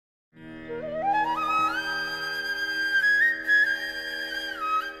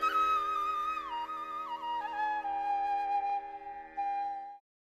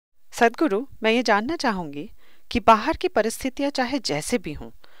सद्गुरु, मैं ये जानना चाहूंगी कि बाहर की परिस्थितियां चाहे जैसे भी हों,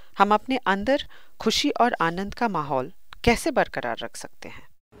 हम अपने अंदर खुशी और आनंद का माहौल कैसे बरकरार रख सकते हैं?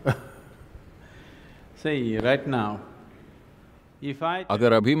 See, right now, if I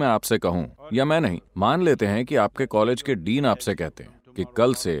अगर अभी मैं आपसे कहूं, या मैं नहीं, मान लेते हैं कि आपके कॉलेज के डीन आपसे कहते हैं कि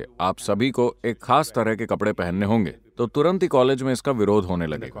कल से आप सभी को एक खास तरह के कपड़े पहनने होंगे, तो तुरंत ही कॉलेज में इसका विरोध होने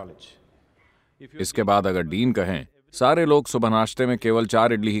लगेगा। college, इसके बाद अगर डीन कहें सारे लोग सुबह नाश्ते में केवल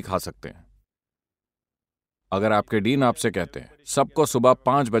 4 इडली ही खा सकते हैं। अगर आपके डीन आपसे कहते हैं सबको सुबह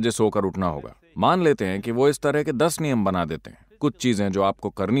 5 बजे सोकर उठना होगा, मान लेते हैं कि वो इस तरह के 10 नियम बना देते हैं, कुछ चीजें जो आपको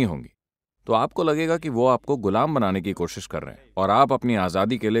करनी होंगी, तो आपको लगेगा कि वो आपको गुलाम बनाने की कोशिश कर रहे हैं और आप अपनी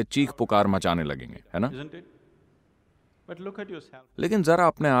आजादी के लिए चीख पुकार मचाने लगेंगे, है ना? isn't it? But look at yourself. लेकिन जरा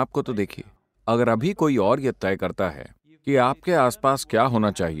अपने आप को तो देखिए। अगर अभी कोई और ये तय करता है कि आपके आसपास क्या होना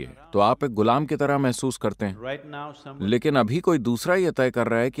चाहिए, तो आप एक गुलाम की तरह महसूस करते हैं। Right now, some लेकिन अभी कोई दूसरा ये तय कर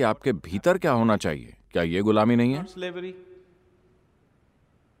रहा है कि आपके भीतर क्या होना चाहिए, क्या ये गुलामी नहीं है? not slavery.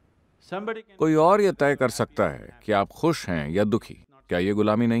 Somebody can कोई और ये तय कर सकता है कि आप खुश हैं या दुखी, क्या ये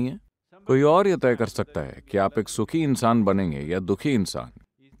गुलामी नहीं है? कोई और ये तय कर सकता है कि आप एक सुखी इंसान बनेंगे या दुखी इंसान,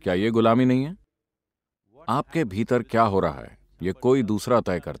 क्या ये गुलामी नहीं है? आपके भीतर क्या हो रहा है, ये कोई दूसरा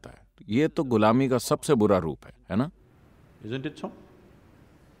तय करता है। ये तो गुलामी का सबसे बुरा रूप है ना? isn't it so?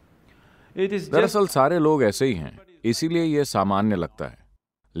 It is just दरअसल सारे लोग ऐसे ही हैं, इसीलिए ये सामान्य लगता है,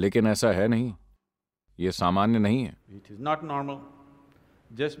 लेकिन ऐसा है नहीं। ये सामान्य नहीं है। it is not normal.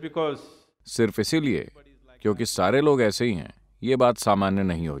 Just because सिर्फ इसीलिए क्योंकि सारे लोग ऐसे ही हैं, ये बात सामान्य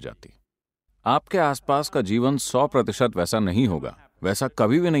नहीं हो जाती। आपके आसपास का जीवन 100% वैसा नहीं होगा, वैसा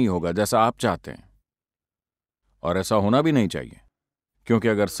कभी भी नहीं होगा जैसा आप चाहते हैं, और ऐसा होना भी नहीं चाहिए, क्योंकि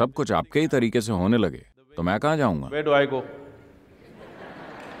अगर सब कुछ आपके ही तरीके से होने लगे तो मैं कहाँ जाऊंगा? where do I go?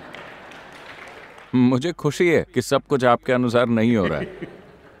 मुझे खुशी है कि सब कुछ आपके अनुसार नहीं हो रहा है।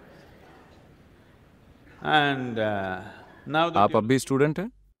 And now that आप अब भी स्टूडेंट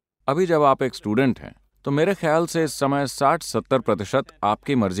हैं। अभी जब आप एक स्टूडेंट हैं तो मेरे ख्याल से इस समय 60-70%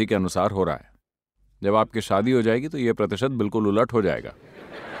 आपकी मर्जी के अनुसार हो रहा है। जब आपकी शादी हो जाएगी तो ये प्रतिशत बिल्कुल उलट हो जाएगा।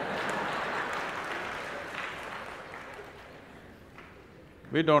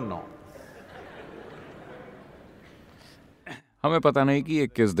 we don't know. हमें पता नहीं कि ये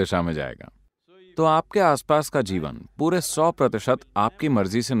किस दिशा में जाएगा। तो आपके आसपास का जीवन पूरे 100% आपकी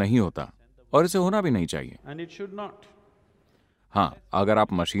मर्जी से नहीं होता, और इसे होना भी नहीं चाहिए। And it should not. हाँ, अगर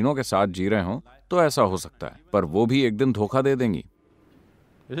आप मशीनों के साथ जी रहे हों तो ऐसा हो सकता है, पर वो भी एक दिन धोखा दे देंगी।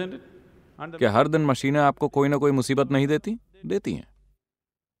 Isn't it? And the क्या हर दिन मशीनें आपको कोई ना कोई मुसीबत नहीं देती? देती हैं।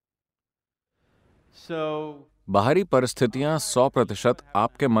 so बाहरी परिस्थितियां 100%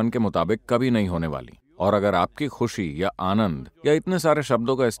 आपके मन के मुताबिक कभी नहीं होने वाली, और अगर आपकी खुशी या आनंद या इतने सारे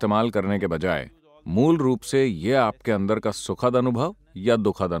शब्दों का इस्तेमाल करने के बजाय मूल रूप से ये आपके अंदर का सुखद अनुभव या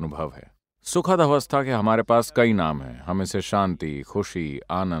दुखद अनुभव है। सुखद अवस्था के हमारे पास कई नाम हैं, हम इसे शांति, खुशी,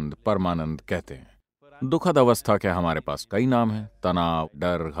 आनंद, परमानंद कहते हैं। दुखद अवस्था के हमारे पास कई नाम हैं, तनाव,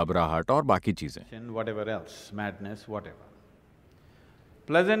 डर, घबराहट और बाकी चीजें। and whatever else, madness, whatever.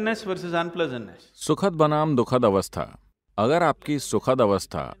 Pleasantness versus unpleasantness. सुखद बनाम दुखद अवस्था। अगर आपकी सुखद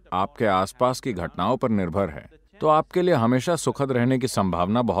अवस्था आपके आसपास की घटनाओं पर निर्भर है, तो आपके लिए हमेशा सुखद रहने की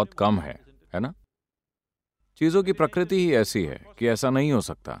संभावना बहुत कम है ना? चीजों की प्रकृति ही ऐसी है कि ऐसा नहीं हो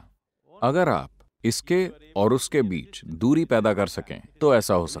सकता। अगर आप इसके और उसके बीच दूरी पैदा कर सकें तो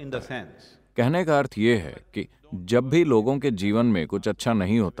ऐसा हो In सकता the है। sense, कहने का अर्थ ये है कि जब भी लोगों के जीवन में कुछ अच्छा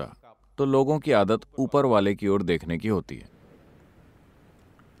नहीं होता, तो लोगों की आदत ऊपर वाले की ओर देखने की होती है।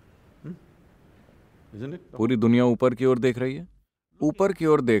 isn't it? पूरी दुनिया ऊपर की ओर देख रही है। ऊपर की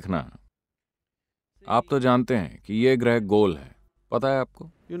ओर देखना, आप तो जानते हैं कि ये ग्रह गोल है, पता है आपको?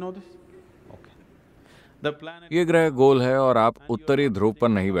 You know this? Okay. The planet ये ग्रह गोल है और आप उत्तरी ध्रुव पर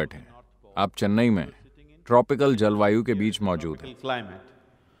नहीं बैठे हैं। आप चेन्नई में ट्रॉपिकल जलवायु के बीच मौजूद हैं, climate.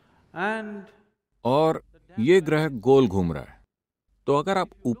 And और ये ग्रह गोल घूम रहा है। तो अगर आप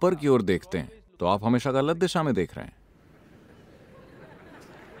ऊपर की ओर देखते हैं तो आप हमेशा गलत दिशा में देख रहे हैं।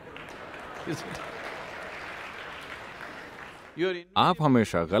 you're in आप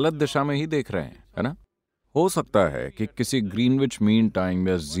हमेशा गलत दिशा में ही देख रहे हैं, है ना? हो सकता है कि किसी ग्रीनविच मीन टाइम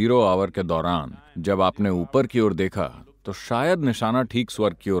या 0 आवर के दौरान जब आपने ऊपर की ओर देखा तो शायद निशाना ठीक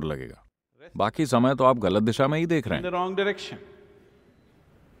स्वर्ग की ओर लगेगा। बाकी समय तो आप गलत दिशा में ही देख रहे in हैं। the wrong direction.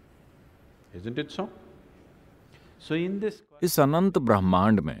 Isn't it so? So in this, इस अनंत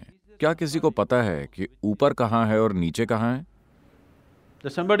ब्रह्मांड में क्या किसी को पता है कि ऊपर कहाँ है और नीचे कहाँ है?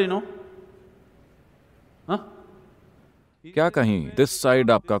 does somebody know? Huh? क्या कहीं दिस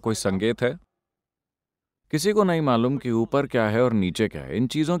साइड आपका कोई संकेत है? किसी को नहीं मालूम कि ऊपर क्या है और नीचे क्या है। इन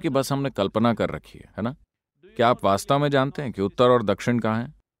चीजों की बस हमने कल्पना कर रखी है ना? क्या आप वास्तव में जानते हैं कि उत्तर और दक्षिण कहाँ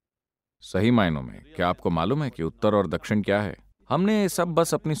है? सही मायनों में क्या आपको मालूम है कि उत्तर और दक्षिण क्या है? हमने ये सब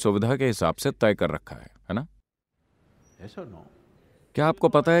बस अपनी सुविधा के हिसाब से तय कर रखा है ना? Yes or no? क्या आपको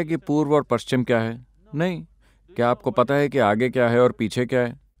पता है कि पूर्व और पश्चिम क्या है? नहीं। क्या आपको पता है कि आगे क्या है और पीछे क्या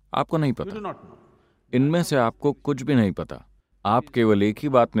है? आपको नहीं You do पता। not know. इनमें से आपको कुछ भी नहीं पता। आप केवल एक ही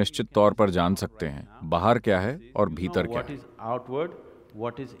बात निश्चित तौर पर जान सकते हैं, बाहर क्या है और भीतर क्या What है। is outward,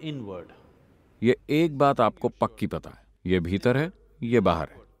 what is inward. ये एक बात आपको पक्की पता है, ये भीतर है, ये बाहर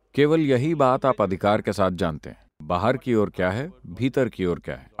है। केवल यही बात आप अधिकार के साथ जानते हैं। बाहर की ओर क्या है, भीतर की ओर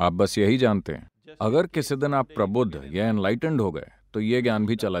क्या है, आप बस यही जानते हैं। अगर किसी दिन आप प्रबुद्ध या एनलाइटेंड हो गए तो ये ज्ञान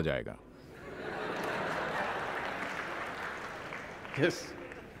भी चला जाएगा। Yes.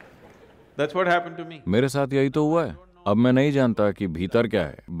 That's what happened to me. मेरे साथ यही तो हुआ है। अब मैं नहीं जानता कि भीतर क्या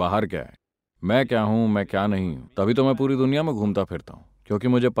है, बाहर क्या है, मैं क्या हूं, मैं क्या नहीं हूं। तभी तो मैं पूरी दुनिया में घूमता फिरता हूं, क्योंकि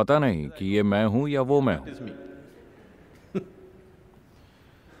मुझे पता नहीं कि ये मैं हूं या वो मैं हूं। It's me.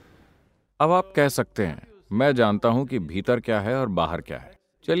 अब आप कह सकते हैं मैं जानता हूं कि भीतर क्या है और बाहर क्या है।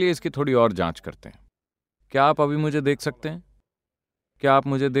 चलिए इसकी थोड़ी और जांच करते हैं। क्या आप अभी मुझे देख सकते हैं? क्या आप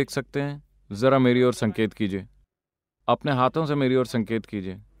मुझे देख सकते हैं? जरा मेरी ओर संकेत कीजिए, अपने हाथों से मेरी ओर संकेत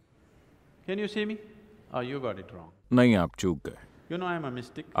कीजिए। Can you see me? Oh, you got it wrong. नहीं, आप चूक गए। You know I'm a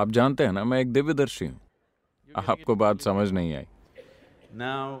mystic. आप जानते हैं ना, मैं एक दिव्यदर्शी हूं। आपको बात समझ नहीं आई।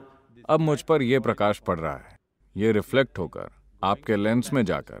 Now, अब मुझ पर यह प्रकाश पड़ रहा है, ये रिफ्लेक्ट होकर आपके लेंस में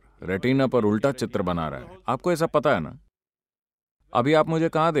जाकर रेटिना पर उल्टा चित्र बना रहा है। आपको ऐसा पता है ना? अभी आप मुझे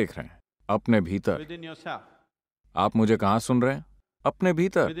कहाँ देख रहे हैं? अपने भीतर। within yourself, आप मुझे कहाँ सुन रहे हैं? अपने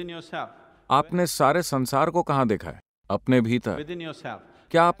भीतर। within yourself, आपने सारे संसार को कहाँ देखा है? अपने भीतर। within yourself.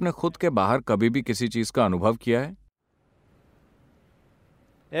 क्या आपने खुद के बाहर कभी भी किसी चीज का अनुभव किया है?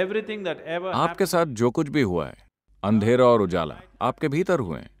 Everything that ever आपके happened, साथ जो कुछ भी हुआ है, अंधेरा और उजाला आपके भीतर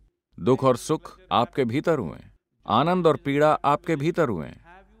हुए हैं, दुख और सुख आपके भीतर हुए हैं, आनंद और पीड़ा आपके भीतर हुए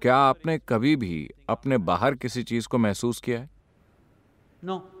हैं। क्या आपने कभी भी अपने बाहर किसी चीज को महसूस किया है?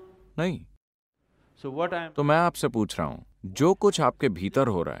 no. नहीं। So what I'm, तो मैं आपसे पूछ रहा हूं, जो कुछ आपके भीतर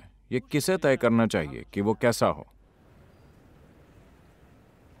हो रहा है, ये किसे तय करना चाहिए कि वो कैसा हो?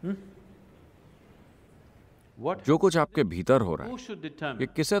 what, जो कुछ आपके भीतर हो रहा who है, should ये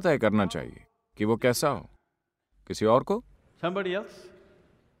determine? किसे तय करना चाहिए कि वो कैसा हो? किसी और को? Somebody else?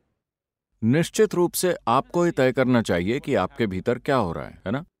 निश्चित रूप से आपको ही तय करना चाहिए कि आपके भीतर क्या हो रहा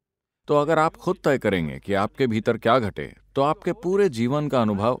है ना? तो अगर आप खुद तय करेंगे कि आपके भीतर क्या घटे, तो आपके पूरे जीवन का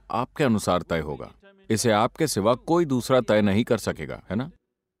अनुभव आपके अनुसार तय होगा। इसे आपके सिवा कोई दूसरा तय नहीं कर सकेगा, है ना?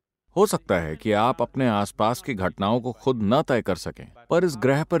 हो सकता है कि आप अपने आसपास की घटनाओं को खुद न तय कर सकें, पर इस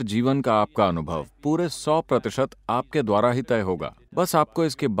ग्रह पर जीवन का आपका अनुभव पूरे 100% आपके द्वारा ही तय होगा। बस आपको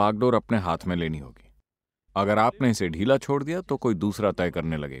इसकी बागडोर अपने हाथ में लेनी होगी। अगर आपने इसे ढीला छोड़ दिया तो कोई दूसरा तय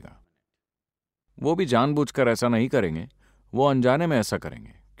करने लगेगा। वो भी जानबूझकर ऐसा नहीं करेंगे, वो अनजाने में ऐसा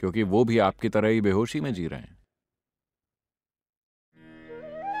करेंगे, क्योंकि वो भी आपकी तरह ही बेहोशी में जी रहे हैं।